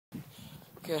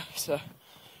Okay, so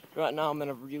right now I'm in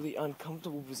a really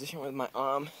uncomfortable position with my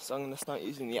arm, so I'm going to start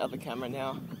using the other camera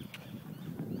now.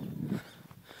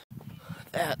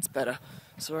 That's better.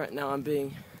 So right now I'm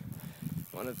being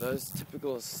one of those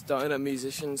typical stoner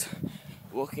musicians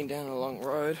walking down a long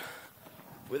road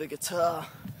with a guitar.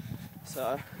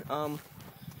 So,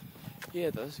 yeah,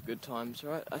 those are good times,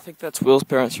 right? I think that's Will's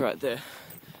parents right there.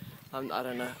 I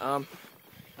don't know. I'm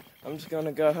just going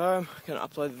to go home, going to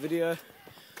upload the video,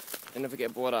 and if I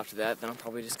get bored after that, then I'm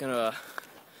probably just going to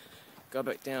go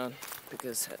back down,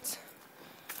 because that's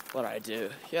what I do.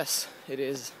 Yes, it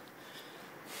is.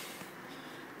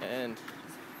 And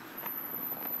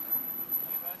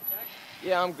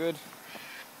yeah, I'm good.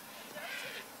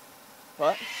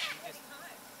 What?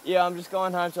 Yeah, I'm just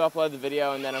going home to upload the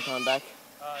video and then I'm coming back.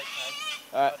 Oh,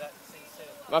 okay. Alright. Oh,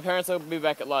 my parents will be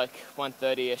back at like 1:30ish.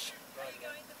 Are you going to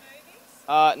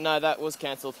the movies? No, that was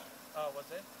cancelled. Oh, was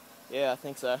it? Yeah, I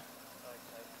think so.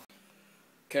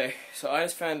 Okay, so I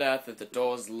just found out that the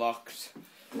door's locked.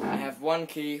 I have one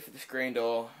key for the screen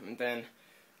door, and then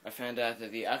I found out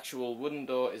that the actual wooden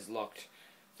door is locked.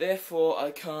 Therefore,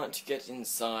 I can't get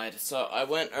inside. So I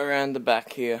went around the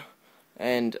back here,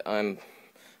 and I'm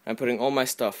putting all my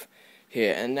stuff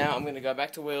here. And now I'm going to go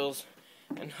back to Will's,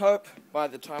 and hope by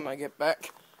the time I get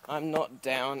back, I'm not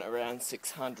down around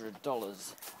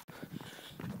 $600.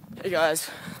 Hey guys,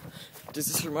 does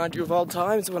this remind you of old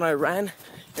times when I ran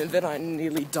and then I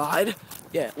nearly died?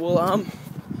 Yeah, well,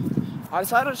 I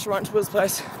decided to run to Will's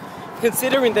place,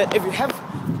 considering that if you have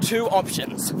two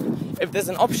options, if there's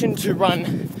an option to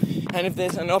run and if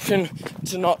there's an option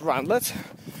to not run, let's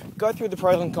go through the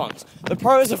pros and cons. The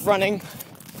pros of running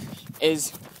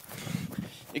is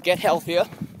you get healthier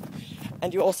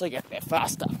and you also get there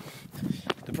faster.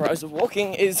 The pros of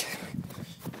walking is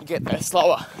you get there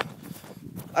slower.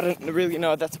 I don't really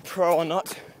know if that's a pro or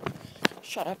not.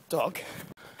 Shut up, dog.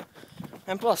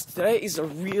 And plus, today is a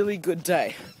really good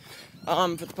day.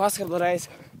 For the past couple of days,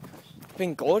 it's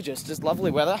been gorgeous, just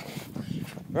lovely weather.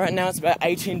 Right now it's about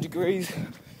 18 degrees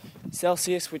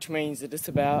Celsius, which means that it's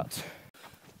about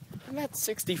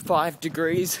 65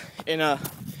 degrees in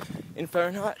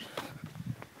Fahrenheit.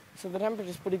 So the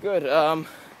temperature's pretty good. There's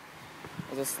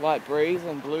a slight breeze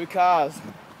and blue cars.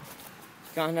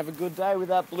 Can't have a good day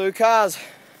without blue cars.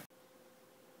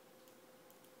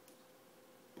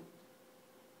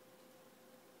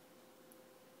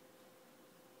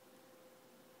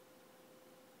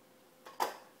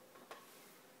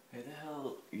 Who the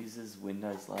hell uses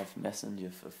Windows Live Messenger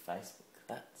for Facebook?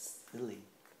 That's silly.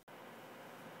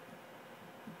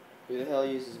 Who the hell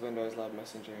uses Windows Live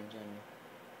Messenger in general?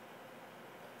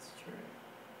 That's true.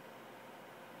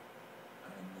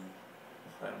 Only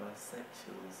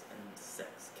homosexuals and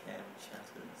sex cam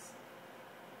chatters,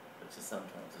 which is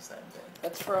sometimes the same thing.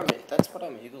 That's what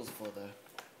Omeagle's for, though.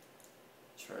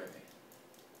 True.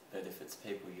 But if it's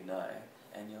people you know,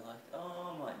 and you're like,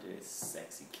 oh, I might do a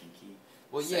sexy, kinky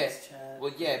sex chat.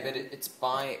 Well, yeah, but it's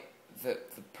by the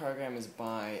program is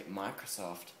by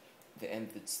Microsoft, and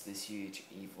it's this huge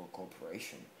evil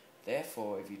corporation.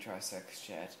 Therefore, if you try sex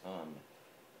chat on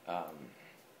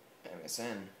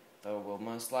MSN, they will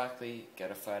most likely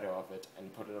get a photo of it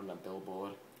and put it on a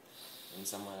billboard in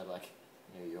somewhere like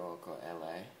New York or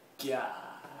LA.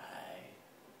 Guy.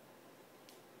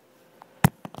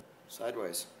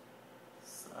 Sideways.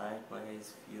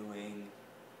 Sideways viewing.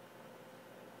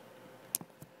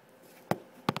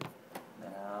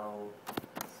 Now,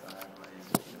 sideways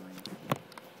viewing.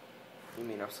 You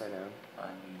mean upside down? I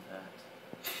knew that.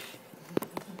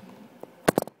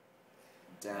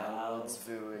 Downwards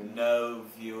viewing. No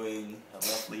viewing. A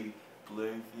lovely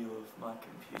blue view of my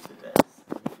computer desk.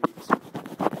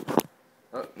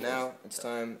 Oh, now it's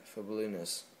time for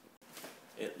blueness.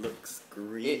 It looks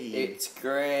green. It's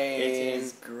green. It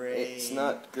is green. It's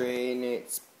not green,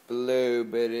 it's blue,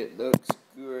 but it looks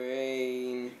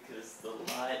green. Because the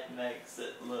light makes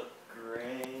it look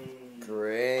green.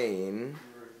 Green.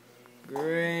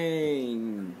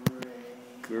 Green.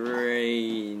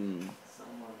 Green.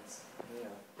 Someone's here.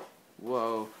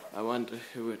 Whoa, I wonder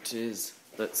who it is.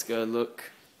 Let's go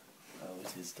look. Oh,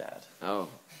 it's his dad. Oh,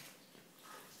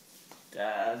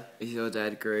 Dad? is your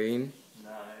dad green? No,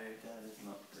 Dad is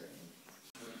not green.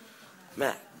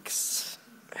 Max.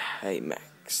 Hey,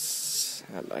 Max.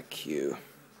 I like you.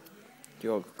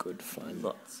 You're good fun.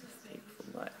 Lots of people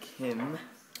like him.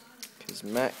 Because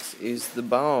Max is the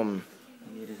bomb.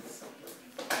 He is.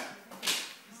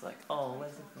 It's like, oh,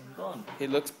 where's everyone gone? He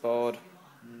looks bored.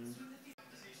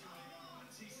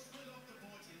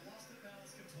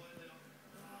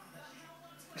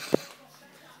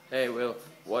 Hey, Will,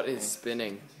 what is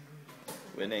spinning?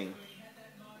 Winning.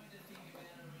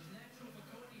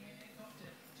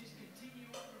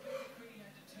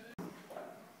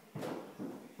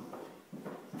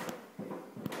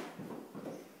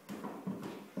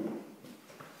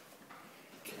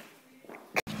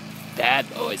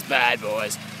 boys, bad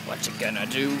boys. What you gonna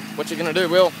do? What you gonna do,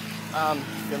 Will?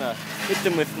 Gonna hit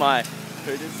them with my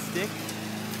hooters stick.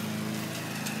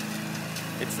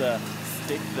 It's a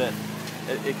stick that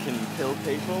it can kill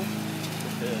people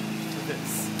with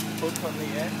its hook on the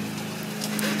end.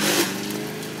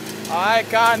 I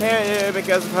can't hear you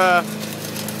because of her.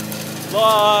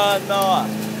 Lord Noah!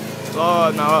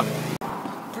 Lord Noah.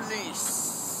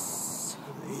 Police!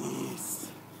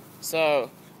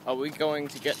 So, are we going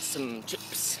to get some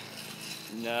chips?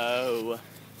 No.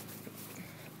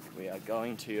 We are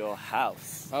going to your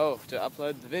house. Oh, to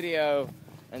upload the video,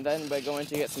 and then we're going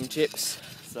to get some chips.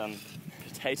 Some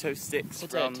potato sticks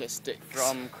Sticks.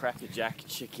 from Cracker Jack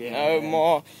Chicken. No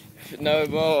more. No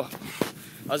more.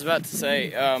 I was about to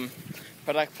say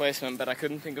product placement, but I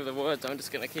couldn't think of the words. I'm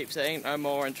just going to keep saying no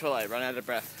more until I run out of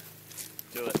breath.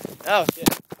 Do it. Oh, shit.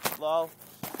 Lol.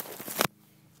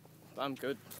 I'm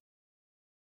good.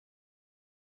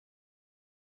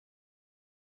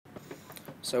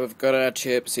 So we've got our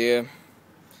chips here,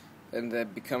 and they're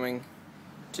becoming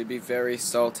to be very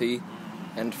salty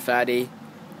and fatty,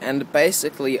 and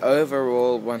basically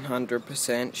overall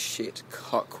 100% shit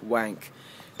cock wank.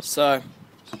 So,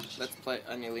 let's play.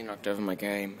 I nearly knocked over my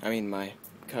game. I mean my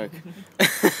Coke.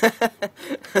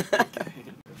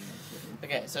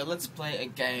 Okay, so let's play a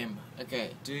game.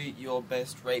 Okay, do your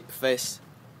best rape face.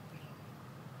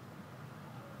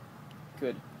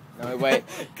 Good. Now we wait.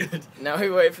 Good. Now we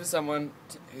wait for someone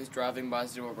who's driving by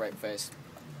to do a rape face.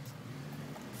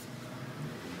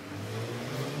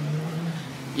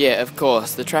 Yeah, of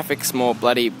course. The traffic's more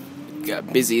bloody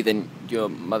busy than your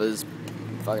mother's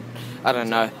fucking... I don't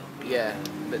know. Yeah,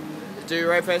 but do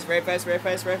rape face, rape face, rape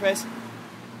face, rape face.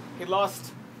 He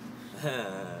lost.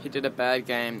 He did a bad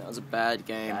game. That was a bad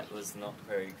game. That was not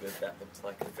very good. That looks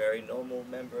like a very normal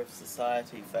member of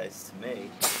society face to me.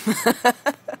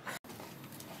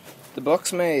 The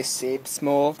box may seem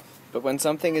small, but when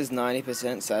something is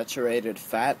 90% saturated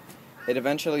fat, it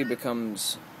eventually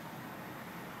becomes...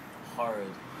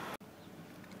 Horrid.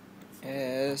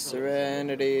 Yeah,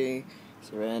 serenity,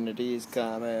 serenity's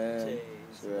coming.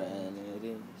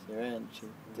 Serenity,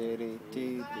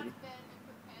 serenity.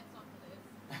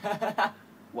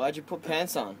 Why'd you put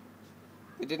pants on?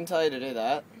 We didn't tell you to do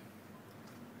that.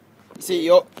 You see,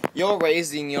 you're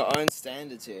raising your own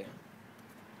standards here.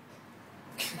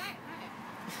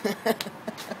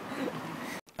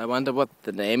 I wonder what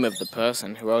the name of the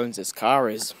person who owns this car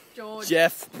is. George.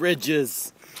 Jeff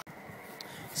Bridges.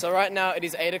 So right now it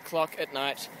is 8 o'clock at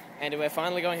night, and we're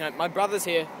finally going home. My brother's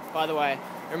here, by the way.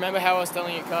 Remember how I was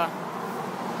telling you, Remember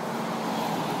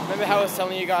how I was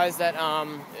telling you guys that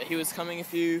he was coming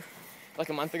like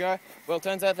a month ago? Well, it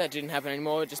turns out that didn't happen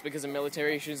anymore, just because of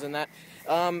military issues and that.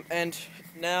 And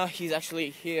now he's actually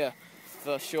here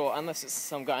for sure, unless it's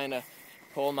some guy in a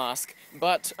Paul mask.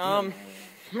 But so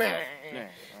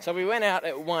we went out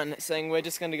at 1 saying we're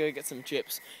just going to go get some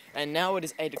chips, and now it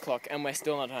is 8 o'clock and we're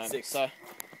still not home. 6. So,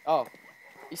 oh,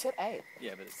 you said 8?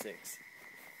 Yeah, but it's 6.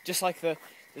 Just like the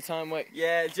time where...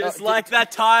 Yeah, just like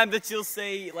that time that you'll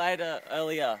see later,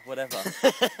 earlier, whatever.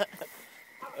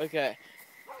 Okay,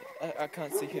 I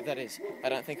can't see who that is. I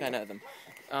don't think I know them.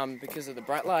 Because of the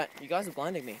bright light. You guys are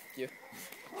blinding me.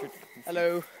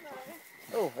 Hello.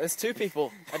 Oh, there's 2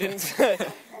 people. I didn't...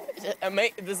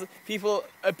 There's people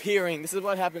appearing. This is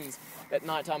what happens at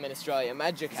night time in Australia.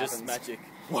 Magic happens. Just magic.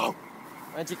 Whoa.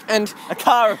 Magic. And A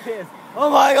car appears. Oh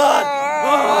my god!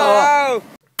 oh!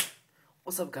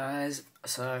 What's up, guys?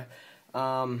 So,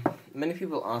 many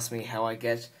people ask me how I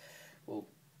get... Well,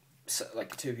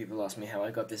 like 2 people asked me how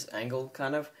I got this angle,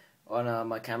 kind of, on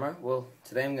my camera. Well,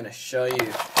 today I'm going to show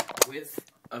you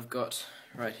I've got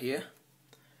right here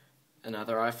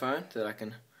another iPhone that I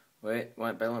can... Wait,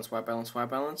 white balance, white balance,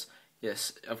 white balance.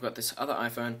 Yes, I've got this other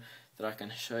iPhone that I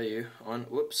can show you on...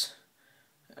 Whoops.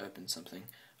 I opened something.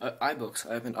 iBooks.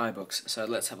 I opened iBooks. So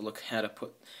let's have a look how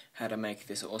to make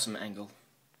this awesome angle.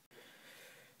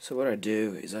 So what I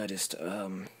do is I just...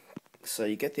 so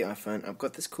you get the iPhone. I've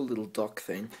got this cool little dock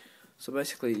thing. So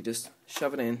basically you just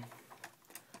shove it in.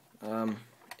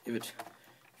 If it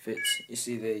fits, you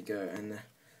see, there you go. And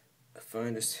the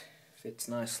phone just fits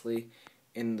nicely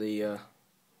in the...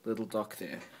 little dock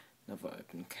there. Now if I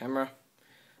open camera,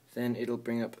 then it'll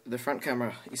bring up the front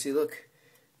camera. You see, look,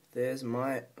 there's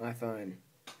my iPhone.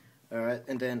 Alright,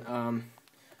 and then I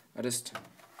just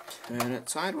turn it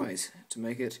sideways to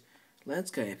make it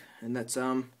landscape, and that's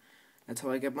how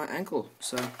I get my angle.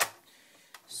 So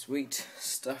sweet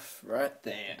stuff right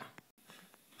there.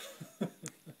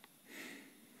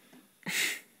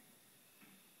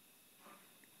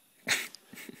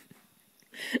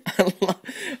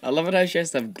 I love it how she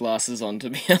has to have glasses on to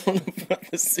be able to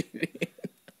put the CD in.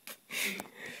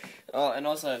 Oh, and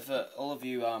also for all of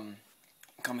you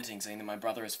commenting saying that my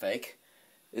brother is fake,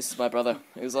 this is my brother.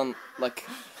 It was on like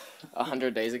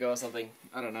 100 days ago or something.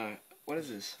 I don't know. What is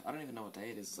this? I don't even know what day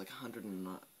it is. It's like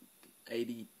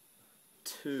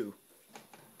 182.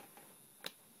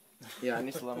 Yeah, I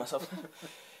need to learn myself.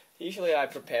 Usually I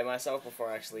prepare myself before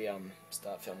I actually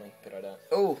start filming, but I don't.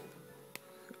 Oh,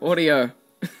 audio.